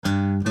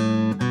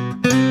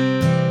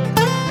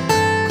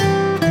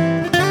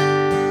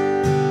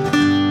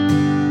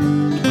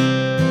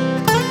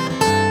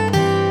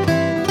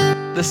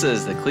This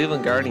is the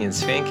Cleveland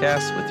Guardians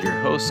Fancast with your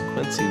host,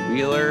 Quincy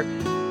Wheeler,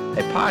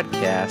 a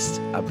podcast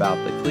about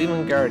the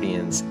Cleveland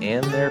Guardians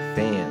and their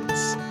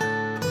fans.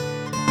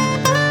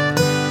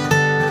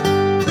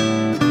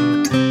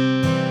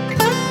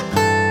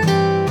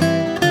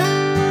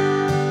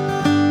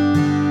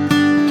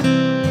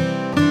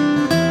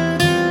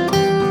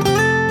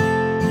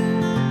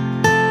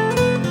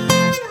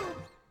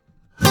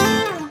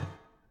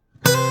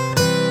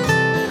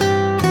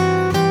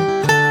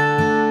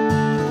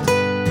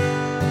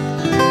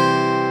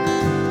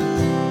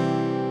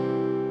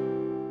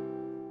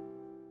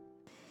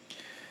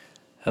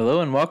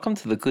 Hello and welcome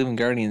to the Cleveland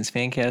Guardians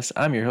Fancast.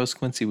 I'm your host,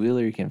 Quincy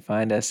Wheeler. You can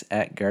find us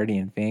at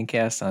Guardian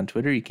Fancast on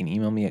Twitter. You can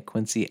email me at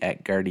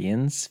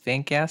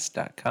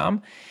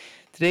quincy@guardiansfancast.com.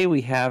 Today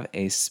we have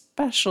a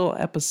special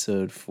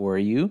episode for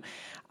you.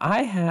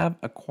 I have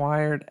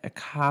acquired a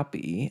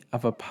copy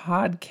of a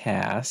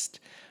podcast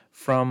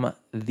from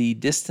the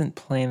distant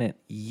planet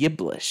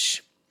Yiblish.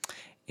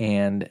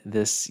 And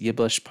this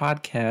Yiblish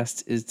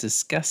podcast is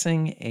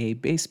discussing a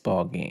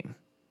baseball game,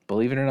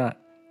 believe it or not,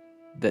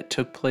 that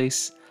took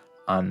place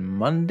on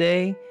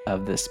Monday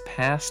of this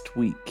past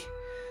week.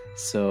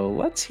 So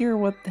let's hear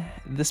what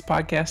this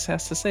podcast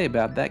has to say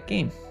about that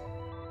game.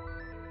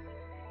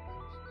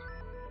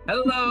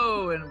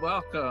 Hello and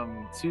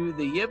welcome to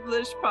the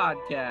Yiblish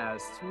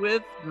podcast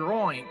with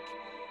Groink.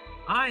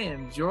 I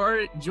am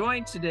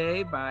joined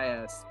today by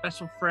a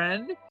special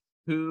friend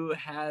who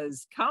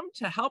has come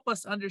to help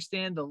us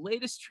understand the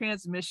latest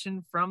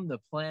transmission from the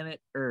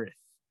planet Earth.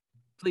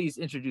 Please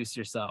introduce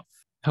yourself.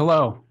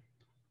 Hello,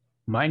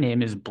 my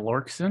name is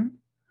Blorkson.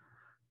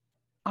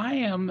 I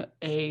am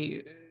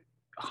a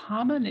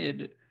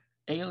hominid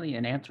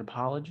alien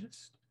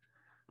anthropologist,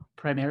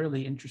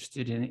 primarily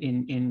interested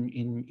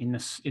in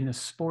the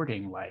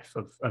sporting life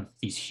of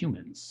these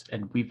humans,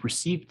 and we've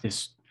received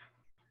this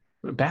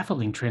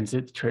baffling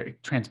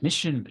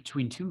transmission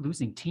between two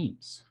losing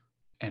teams,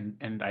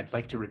 and I'd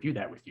like to review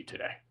that with you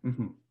today.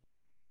 Mm-hmm.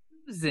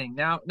 Losing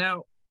now,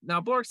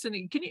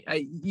 Blorkson, can you?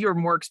 You're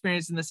more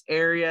experienced in this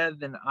area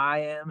than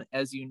I am,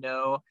 as you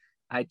know.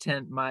 My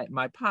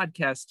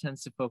podcast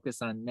tends to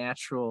focus on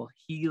natural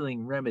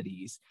healing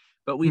remedies,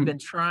 but we've been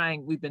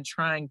trying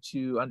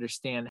to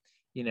understand,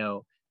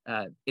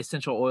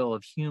 essential oil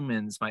of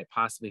humans might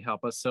possibly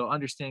help us. So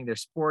understanding their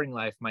sporting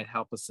life might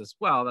help us as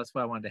well. That's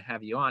why I wanted to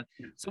have you on.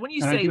 So when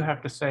you say, I do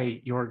have to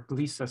say, your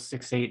Glisa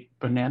 6-8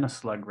 banana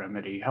slug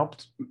remedy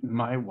helped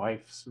my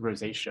wife's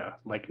rosacea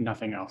like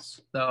nothing else.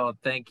 Oh,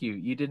 thank you.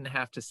 You didn't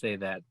have to say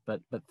that,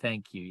 but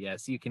thank you.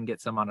 Yes, you can get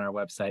some on our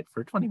website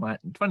for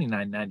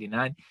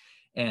 $29.99.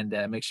 And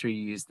make sure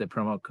you use the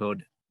promo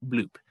code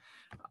BLOOP.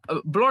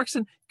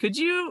 Blorkson, could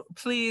you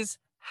please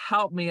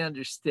help me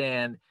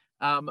understand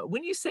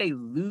when you say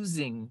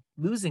losing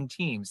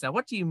teams? Now,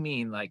 what do you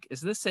mean? Like,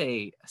 is this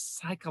a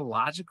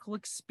psychological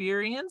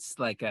experience,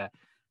 like a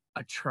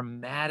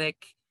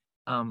traumatic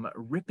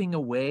ripping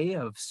away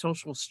of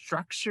social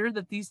structure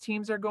that these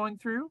teams are going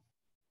through?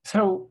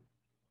 So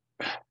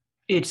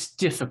it's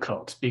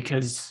difficult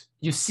because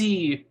you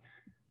see,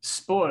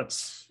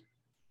 sports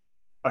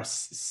are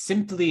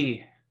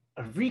simply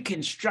a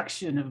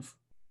reconstruction of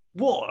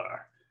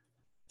war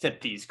that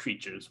these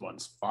creatures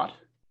once fought.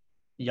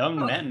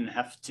 Young men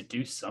have to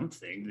do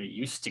something. They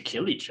used to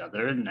kill each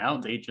other, and now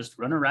they just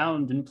run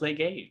around and play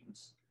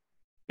games.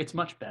 It's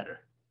much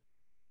better.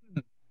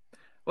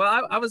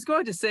 Well, I was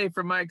going to say,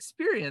 from my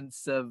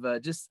experience of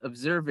just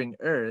observing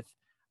Earth,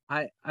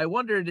 I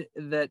wondered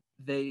that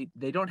they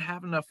don't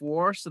have enough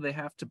war, so they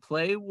have to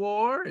play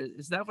war.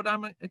 Is that what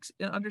I'm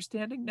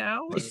understanding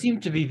now? They seem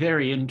to be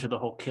very into the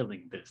whole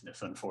killing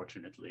business,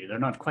 unfortunately. They're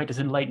not quite as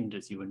enlightened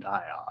as you and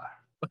I are.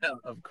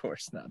 Well, of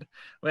course not.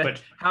 Well,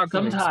 but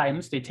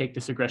sometimes they take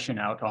this aggression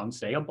out on,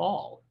 say, a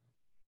ball.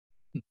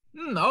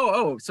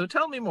 So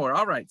tell me more.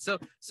 All right. So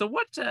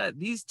what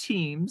these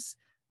teams...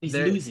 These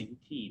losing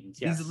teams,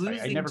 yes.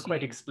 I never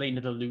quite explained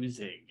the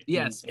losing.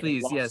 Yes,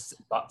 please, yes.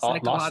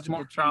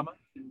 Psychological trauma.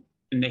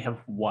 And they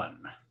have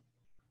won.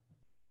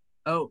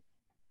 Oh.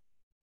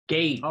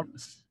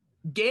 Games.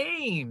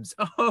 Games.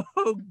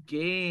 Oh,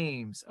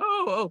 games.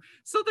 Oh.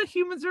 So the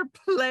humans are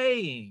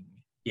playing.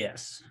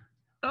 Yes.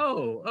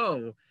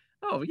 Oh,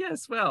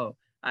 yes. Well,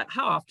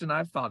 how often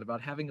I've thought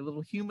about having a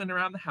little human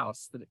around the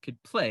house that it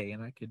could play,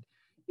 and I could,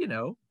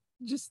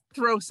 just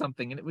throw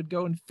something and it would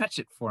go and fetch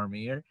it for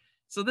me.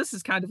 So this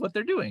is kind of what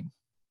they're doing.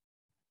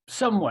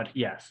 Somewhat,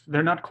 yes.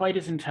 They're not quite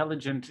as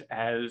intelligent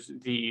as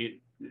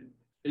the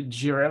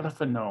Giraffe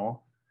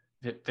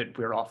that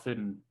we're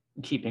often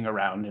keeping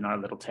around in our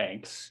little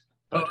tanks.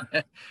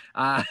 But...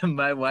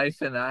 my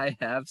wife and I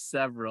have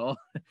several.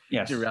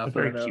 Yes, Giraffe.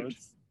 Very cute.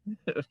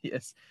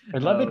 Yes. I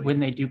love it when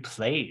they do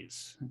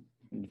plays,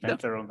 invent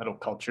their own little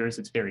cultures.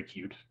 It's very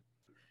cute.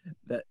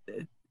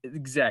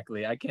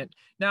 Exactly. I can't.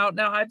 Now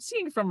I'm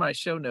seeing from my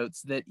show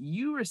notes that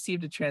you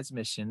received a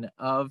transmission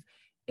of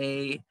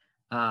a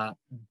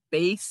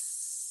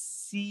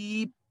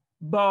baseball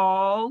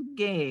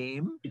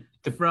game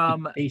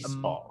from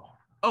baseball.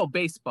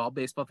 Baseball.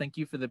 Thank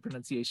you for the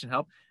pronunciation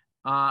help.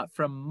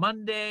 from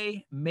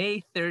Monday,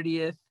 May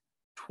 30th,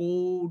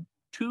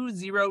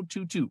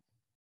 2022.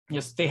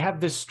 Yes, they have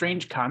this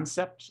strange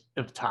concept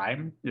of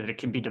time that it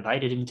can be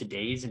divided into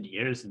days and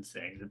years and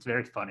things. It's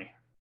very funny.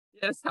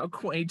 Yes, how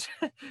quaint.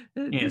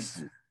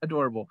 Yes.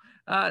 Adorable.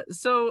 Now,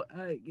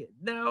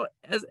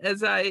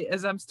 as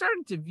I'm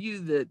starting to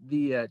view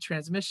the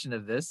transmission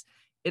of this,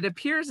 it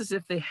appears as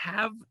if they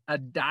have a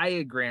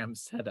diagram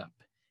set up,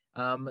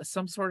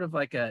 some sort of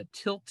like a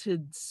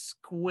tilted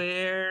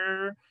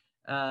square,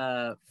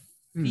 uh,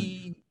 Hmm.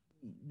 the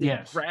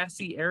Yes.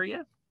 grassy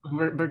area.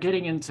 We're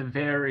getting into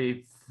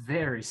very,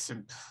 very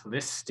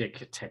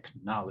simplistic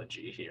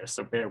technology here,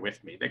 so bear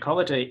with me. They call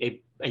it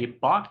a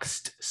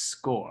boxed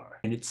score.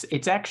 And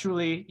it's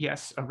actually,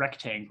 yes, a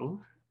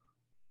rectangle.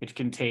 It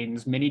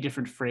contains many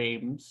different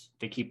frames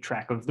to keep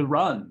track of the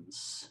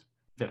runs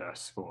that are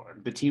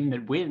scored. The team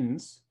that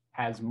wins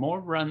has more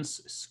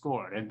runs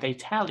scored, and they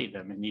tally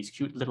them in these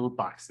cute little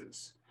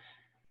boxes.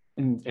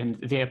 And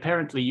they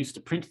apparently used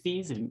to print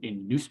these in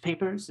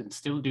newspapers and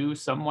still do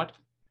somewhat.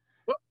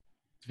 Well,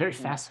 It's very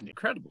fascinating.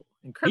 incredible,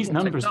 These incredible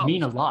numbers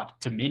mean a technology.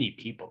 lot to many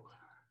people.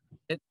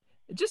 It,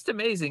 it's just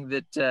amazing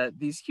that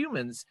these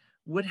humans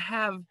would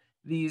have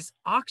these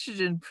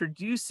oxygen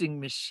producing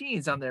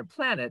machines on their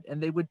planet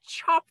and they would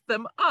chop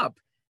them up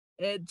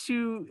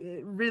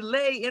to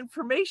relay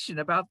information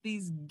about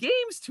these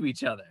games to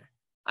each other.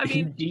 I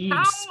mean, Indeed,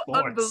 how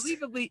sports.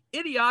 unbelievably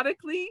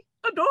idiotically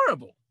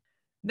adorable.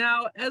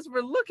 Now, as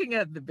we're looking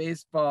at the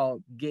baseball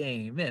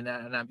game and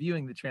I'm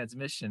viewing the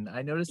transmission,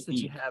 I noticed that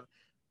you Indeed. have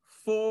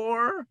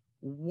four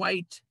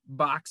white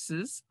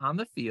boxes on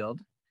the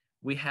field.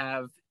 We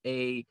have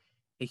a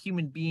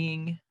human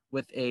being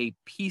with a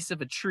piece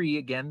of a tree.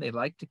 Again, they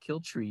like to kill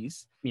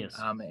trees, Yes.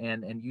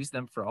 and use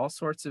them for all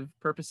sorts of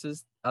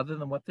purposes other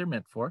than what they're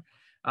meant for.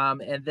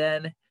 And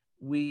then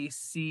we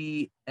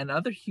see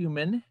another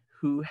human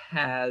who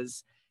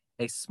has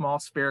a small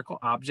spherical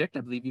object.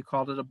 I believe you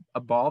called it a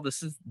ball.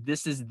 This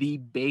is the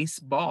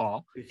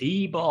baseball,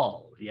 The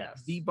ball,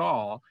 yes. the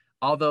ball.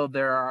 Although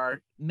there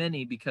are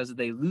many because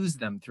they lose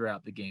them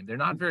throughout the game. They're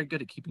not very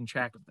good at keeping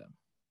track of them.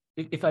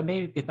 If I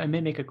may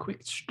make a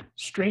quick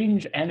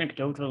strange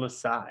anecdotal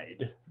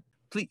aside,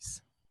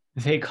 Please.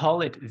 they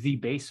call it the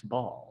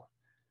baseball,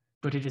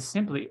 but it is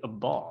simply a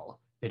ball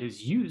that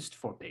is used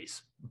for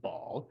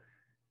baseball,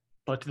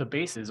 but the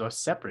bases are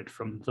separate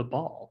from the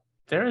ball.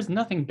 There is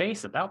nothing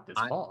base about this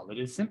I, ball. It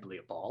is simply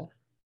a ball.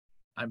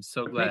 I'm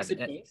so What makes glad.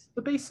 it base?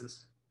 The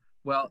bases.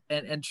 Well,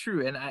 and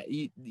true, and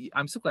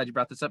I'm so glad you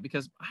brought this up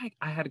because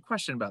I had a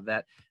question about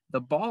that. The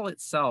ball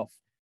itself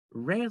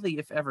rarely,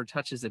 if ever,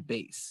 touches a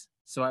base.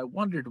 So I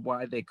wondered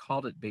why they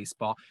called it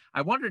baseball.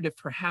 I wondered if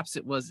perhaps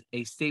it was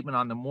a statement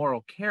on the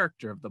moral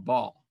character of the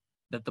ball,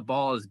 that the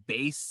ball is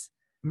base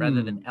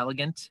rather than Hmm,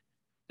 elegant,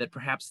 that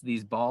perhaps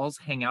these balls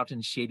hang out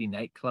in shady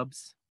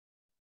nightclubs.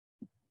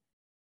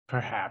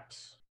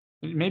 perhaps.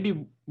 It may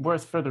be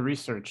worth further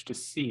research to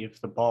see if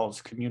the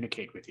balls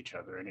communicate with each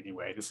other in any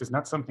way. This is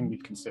not something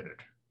we've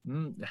considered.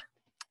 Mm, Hmm.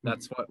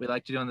 that's what we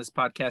like to do on this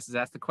podcast is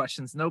ask the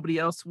questions nobody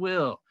else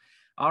will.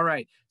 All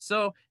right.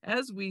 So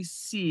as we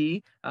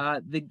see,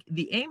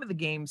 the aim of the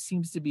game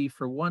seems to be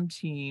for one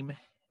team,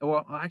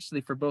 well,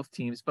 actually for both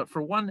teams, but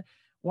for one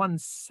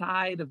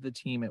side of the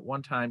team at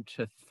one time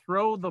to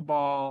throw the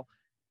ball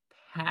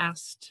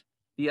past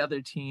the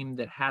other team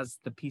that has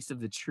the piece of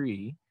the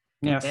tree,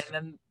 and Yes.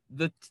 then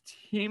the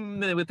team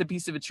with the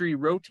piece of a tree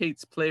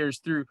rotates players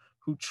through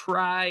who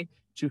try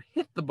to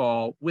hit the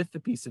ball with the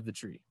piece of the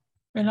tree.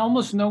 And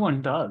almost no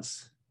one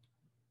does.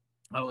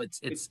 Oh, it's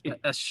It, it's it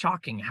a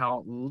shocking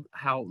how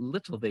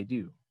little they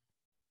do.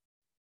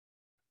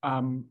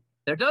 um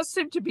There does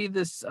seem to be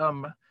this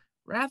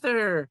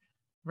rather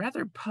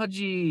rather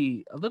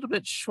pudgy, a little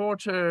bit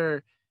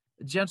shorter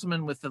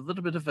gentleman with a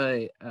little bit of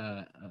a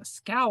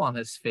scowl on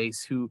his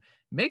face who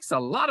makes a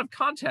lot of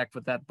contact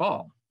with that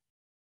ball.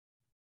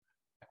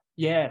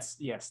 yes,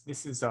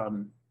 this is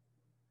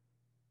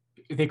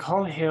they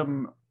call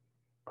him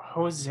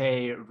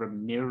Jose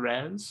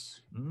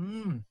Ramirez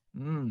Mm,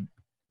 mm.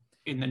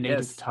 in the native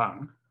Yes,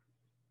 tongue.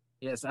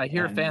 yes, I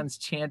hear And fans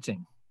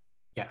chanting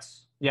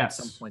yes, at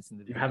some yes. points in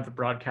the You video. have the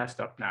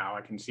broadcast up now.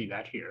 I can see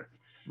that here.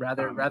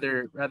 Rather, Um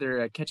rather,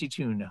 rather a catchy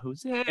tune. and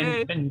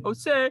Jose, and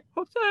Jose,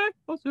 Jose,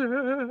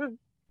 Jose.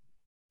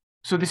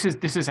 so this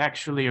is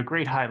actually a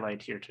great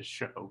highlight here to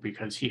show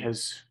because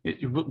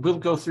we'll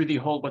go through the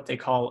whole what they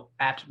call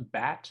at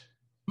bat.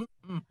 Mm,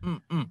 mm,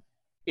 mm, mm.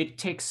 It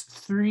takes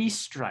 3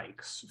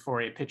 strikes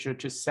for a pitcher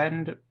to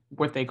send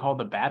what they call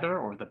the batter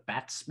or the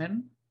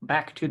batsman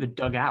back to the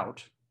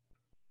dugout,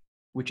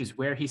 which is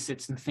where he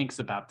sits and thinks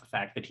about the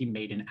fact that he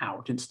made an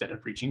out instead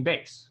of reaching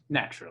base,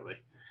 naturally.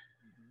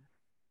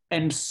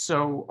 And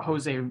so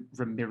Jose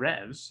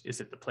Ramirez is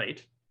at the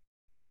plate,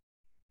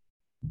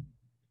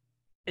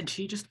 and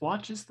he just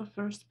watches the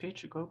first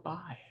pitch go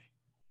by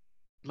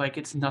like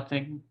it's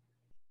nothing.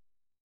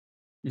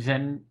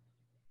 Then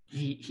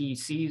he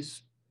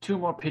sees 2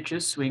 more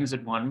pitches, swings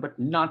at one, but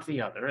not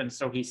the other. And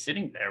so he's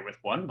sitting there with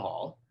 1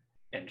 ball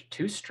and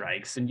 2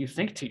 strikes. And you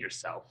think to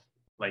yourself,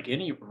 like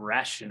any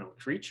rational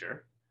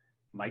creature,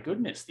 My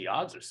goodness, the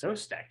odds are so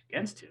stacked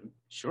against him.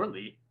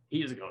 Surely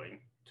he is going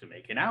to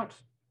make it out.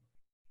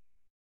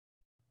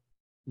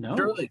 No.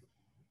 Surely.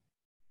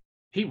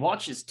 He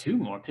watches two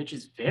more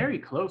pitches very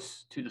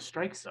close to the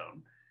strike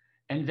zone,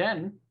 and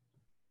then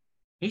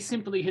he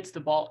simply hits the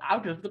ball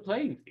out of the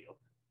playing field.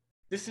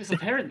 This is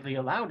apparently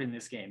allowed in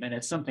this game, and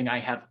it's something I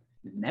have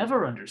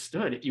never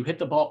understood. If you hit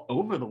the ball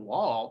over the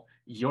wall,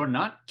 you're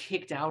not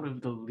kicked out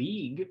of the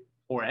league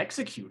or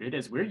executed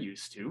as we're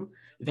used to.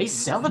 They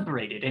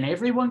celebrate it, and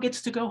everyone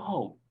gets to go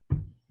home.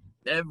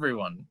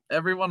 Everyone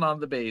on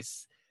the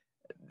base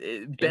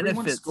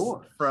benefits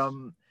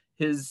from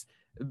his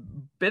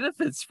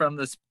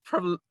this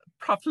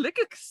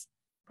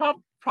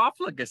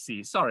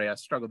profligacy. Sorry, I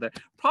struggled there.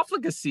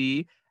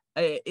 Profligacy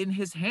in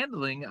his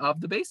handling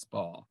of the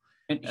baseball.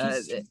 And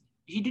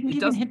he didn't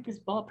even hit this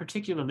ball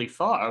particularly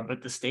far,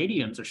 but the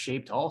stadiums are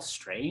shaped all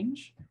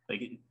strange.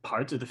 Like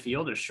parts of the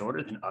field are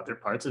shorter than other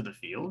parts of the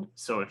field.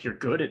 So if you're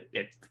good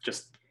at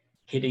just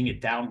hitting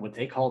it down what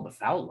they call the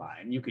foul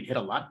line, you could hit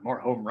a lot more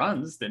home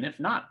runs than if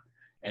not.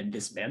 And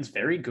this man's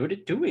very good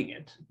at doing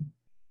it.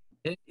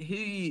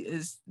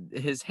 His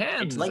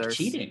hands it's like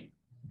cheating.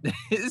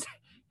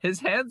 His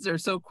hands are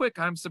so quick.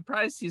 I'm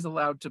surprised he's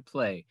allowed to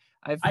play.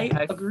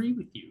 I agree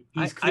with you.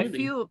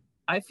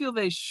 I feel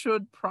they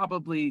should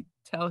probably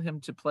tell him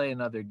to play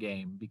another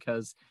game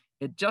because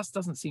it just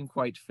doesn't seem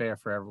quite fair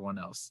for everyone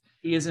else.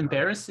 He is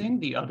embarrassing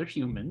the other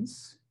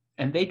humans,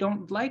 and they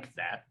don't like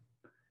that.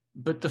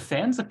 But the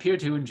fans appear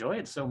to enjoy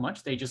it so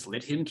much they just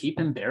let him keep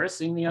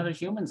embarrassing the other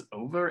humans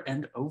over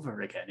and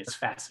over again. It's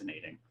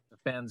fascinating. The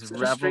fans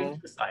revel.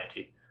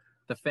 Society.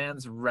 The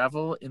fans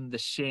revel in the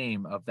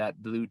shame of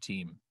that blue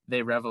team.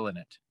 They revel in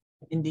it.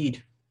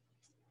 Indeed.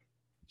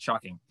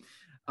 Shocking.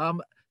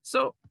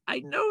 So I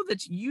know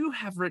that you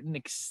have written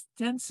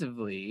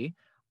extensively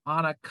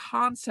on a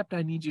concept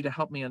I need you to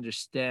help me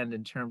understand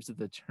in terms of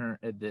the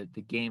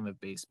game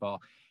of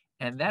baseball,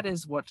 and that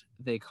is what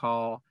they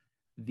call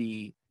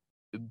the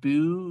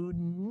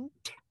bunt.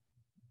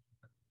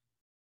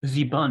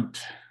 The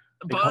bunt.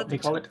 They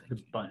call it the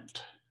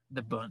bunt.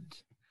 The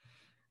bunt.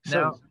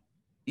 Now,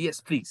 yes,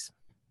 please.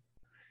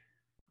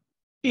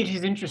 It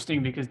is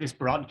interesting because this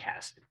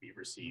broadcast that we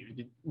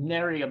received,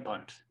 nary a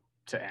bunt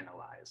to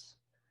analyze.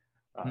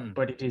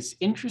 But it is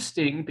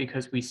interesting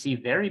because we see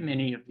very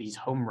many of these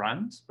home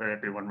runs where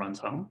everyone runs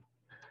home,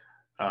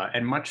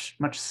 and much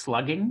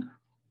slugging,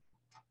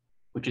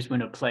 which is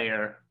when a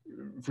player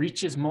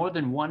reaches more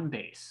than one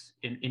base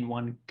in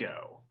one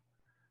go.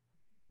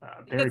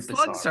 Very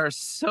bizarre. Slugs are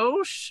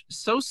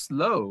so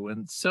slow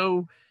and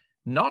so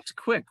not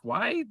quick.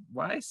 Why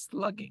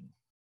slugging?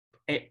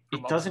 It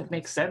doesn't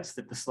make sense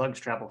that the slugs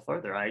travel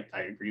further. I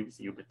agree with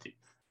you, but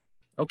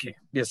okay,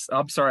 yes,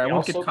 I'm sorry. I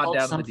won't get caught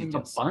down in the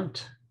details. A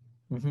bunt.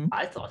 Mm-hmm.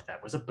 I thought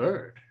that was a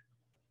bird.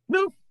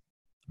 No,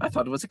 I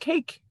thought it was a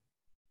cake.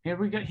 Here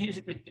we go.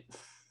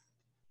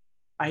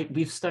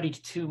 We've studied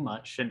too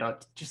much and are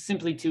just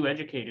simply too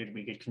educated.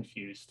 We get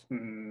confused.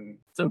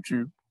 So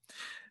true.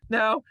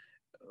 Now,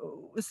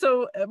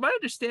 so my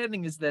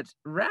understanding is that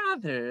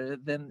rather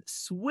than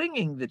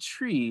swinging the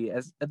tree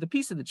as the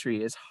piece of the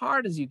tree as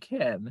hard as you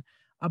can,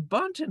 a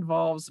bunt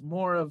involves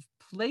more of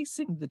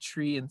placing the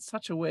tree in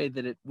such a way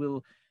that it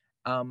will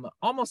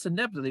almost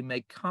inevitably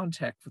make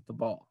contact with the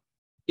ball.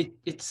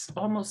 It's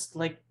almost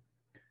like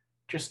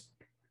just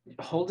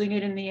holding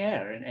it in the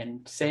air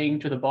and saying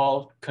to the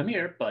ball, "Come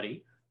here,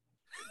 buddy.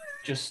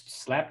 Just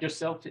slap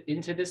yourself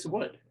into this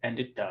wood." And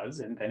it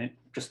does, and then it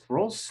just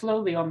rolls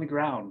slowly on the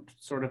ground,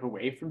 sort of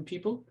away from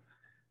people.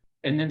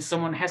 And then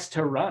someone has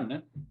to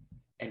run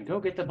and go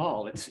get the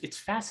ball. It's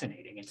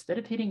fascinating. Instead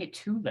of hitting it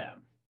to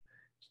them,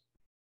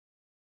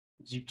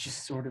 you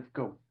just sort of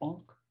go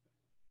bonk.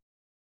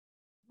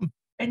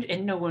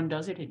 And no one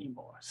does it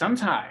anymore.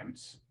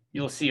 Sometimes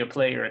you'll see a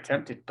player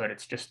attempt it, but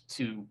it's just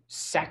to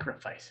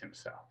sacrifice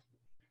himself.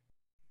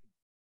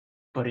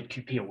 But it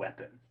could be a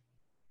weapon.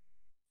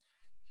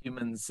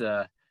 Humans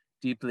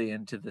deeply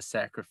into the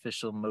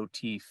sacrificial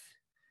motif.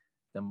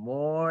 The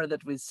more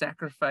that we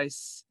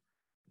sacrifice,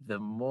 the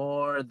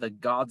more the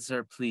gods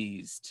are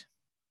pleased.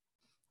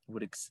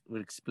 Would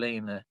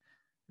explain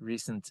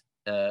recent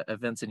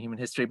events in human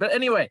history. But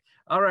anyway,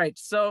 all right.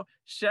 So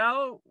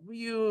shall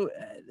you?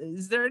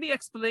 Is there any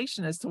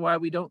explanation as to why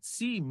we don't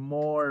see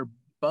more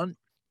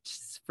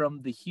bunts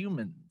from the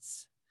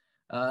humans?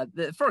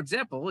 For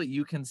example,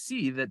 you can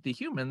see that the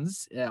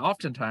humans,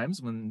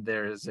 oftentimes when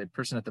there's a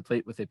person at the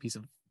plate with a piece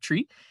of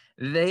tree,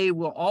 they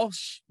will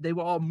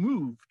all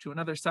move to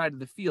another side of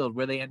the field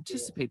where they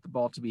anticipate the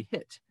ball to be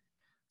hit.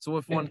 So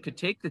if one could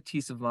take the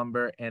piece of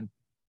lumber and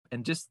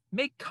just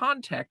make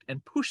contact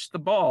and push the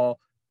ball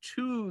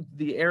to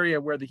the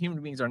area where the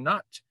human beings are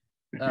not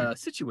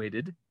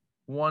situated,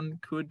 one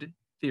could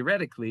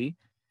theoretically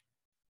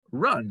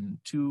run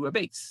to a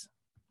base.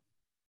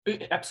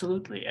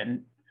 Absolutely.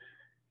 And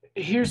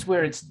here's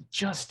where it's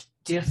just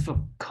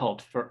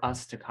difficult for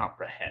us to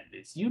comprehend.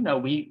 Is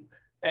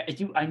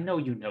I know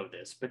you know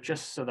this, but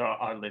just so that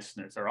our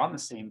listeners are on the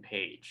same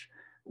page,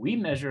 we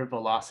measure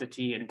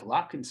velocity in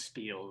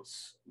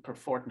glockenspiels per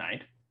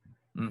fortnight,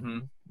 Mm-hmm.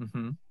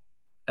 Mm-hmm.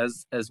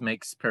 As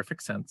makes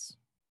perfect sense.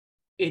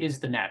 It is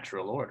the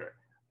natural order.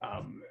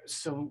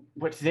 So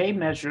what they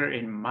measure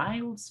in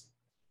miles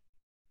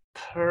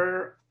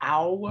per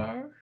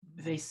hour,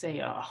 they say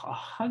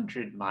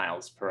 100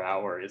 miles per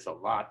hour is a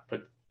lot,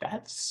 but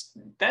that's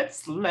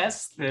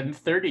less than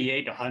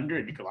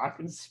 3,800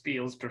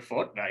 glockenspiels per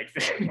fortnight.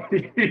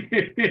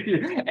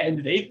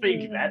 And they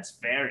think that's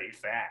very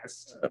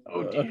fast.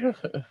 Oh dear.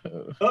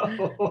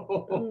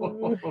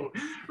 Is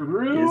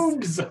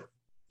Rubes.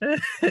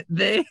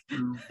 they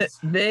Rubes.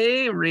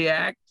 they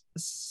react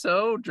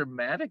so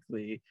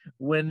dramatically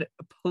when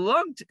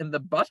plunked in the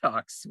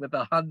buttocks with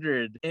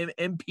 100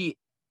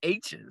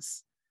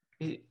 mphs.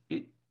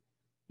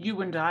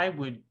 You and I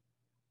would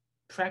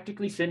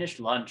practically finish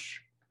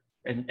lunch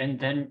and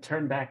then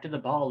turn back to the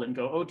ball and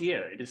go, oh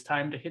dear, it is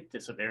time to hit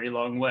this a very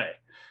long way.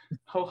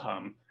 Ho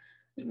hum.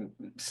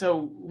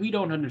 So we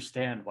don't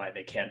understand why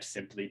they can't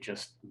simply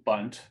just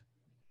bunt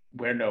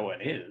where no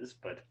one is,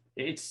 but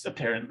it's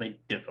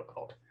apparently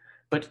difficult.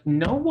 But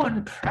no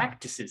one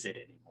practices it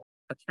anymore.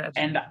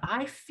 And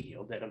I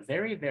feel that a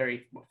very,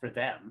 very, for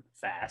them,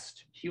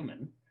 fast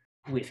human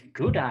with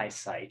good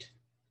eyesight,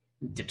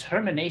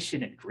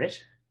 determination, and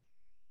grit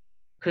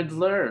could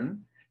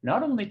learn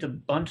not only to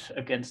bunt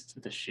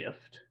against the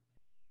shift,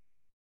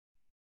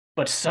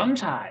 but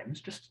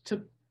sometimes just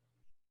to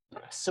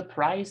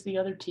surprise the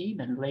other team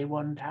and lay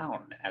one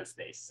down, as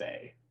they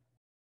say.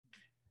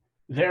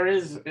 There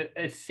is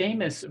a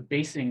famous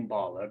basing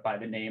baller by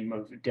the name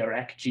of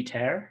Derek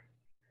Jeter,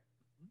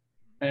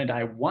 and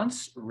I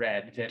once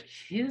read that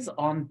his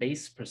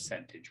on-base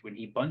percentage when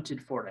he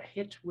bunted for a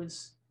hit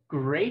was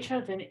greater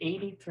than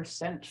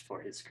 80% for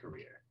his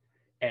career.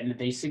 And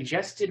they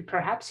suggested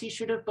perhaps he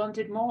should have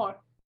bunted more.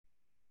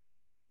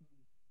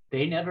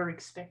 They never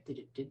expected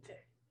it, did they?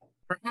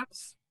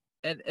 Perhaps.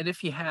 And if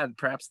he had,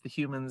 perhaps the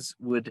humans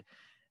would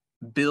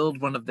build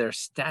one of their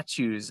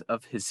statues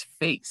of his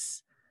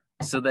face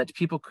so that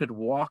people could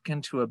walk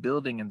into a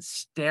building and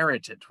stare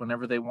at it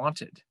whenever they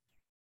wanted.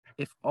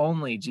 If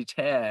only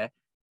Jeter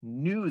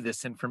knew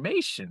this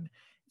information.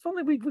 If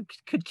only we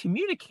could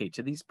communicate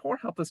to these poor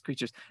helpless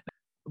creatures.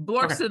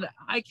 Blorkson, okay.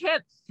 I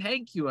can't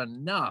thank you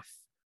enough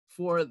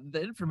for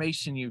the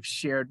information you've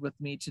shared with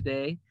me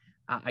today.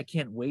 I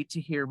can't wait to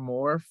hear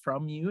more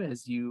from you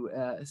as you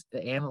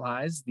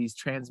analyze these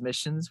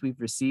transmissions we've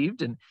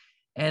received.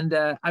 And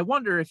I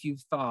wonder if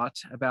you've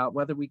thought about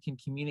whether we can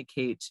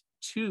communicate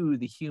to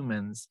the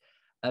humans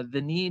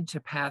the need to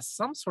pass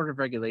some sort of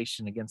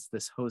regulation against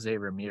this Jose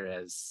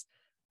Ramirez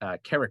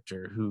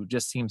character who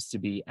just seems to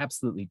be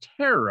absolutely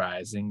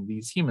terrorizing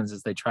these humans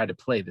as they try to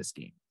play this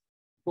game.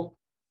 Well,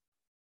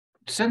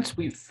 since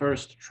we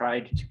first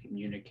tried to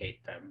communicate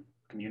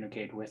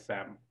with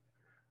them,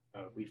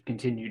 we've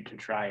continued to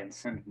try and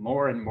send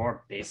more and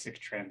more basic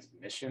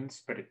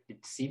transmissions, but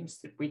it seems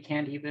that we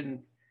can't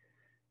even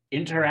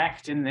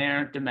interact in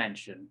their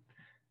dimension.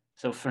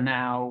 So for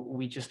now,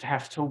 we just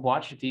have to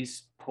watch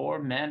these poor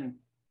men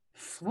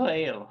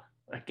flail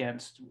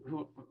against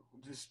who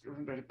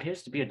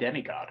appears to be a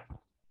demigod,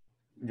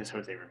 this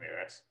Jose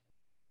Ramirez.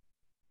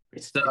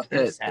 It's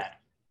very sad.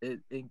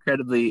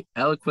 Incredibly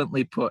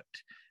eloquently put.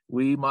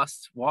 We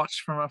must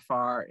watch from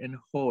afar in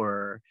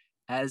horror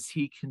as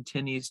he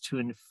continues to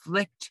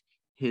inflict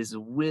his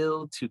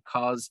will to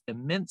cause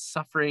immense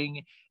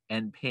suffering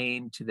and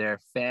pain to their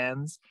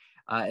fans.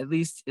 At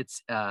least it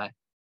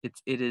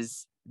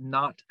is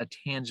not a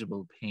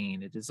tangible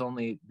pain. It is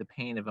only the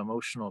pain of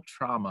emotional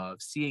trauma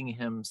of seeing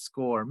him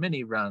score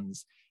many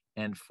runs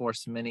and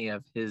force many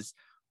of his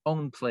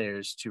own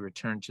players to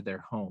return to their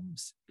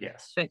homes.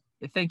 Yes.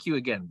 Thank you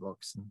again,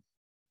 Blorkson.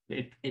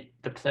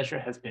 The pleasure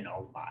has been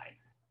all mine.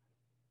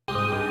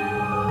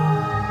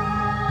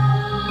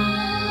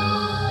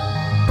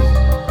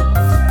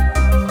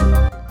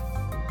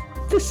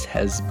 This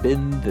has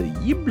been the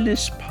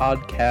Yiblish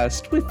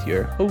Podcast with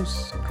your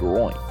host,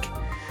 Groink.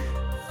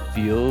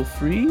 Feel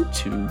free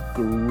to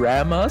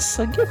gram us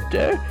a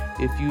gifter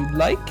if you'd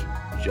like.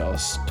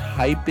 Just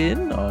type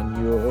in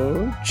on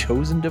your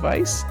chosen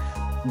device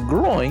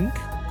groink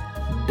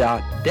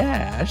 __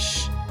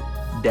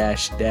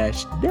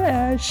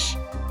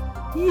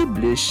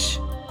 Yiblish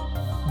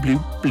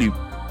bloop bloop.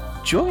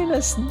 Join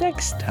us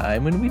next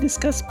time when we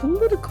discuss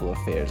political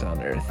affairs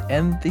on Earth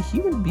and the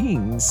human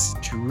being's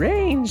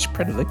strange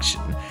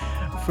predilection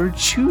for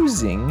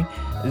choosing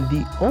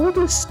the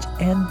oldest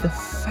and the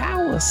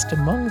foulest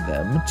among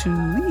them to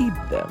lead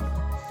them.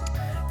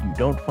 You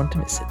don't want to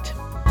miss it.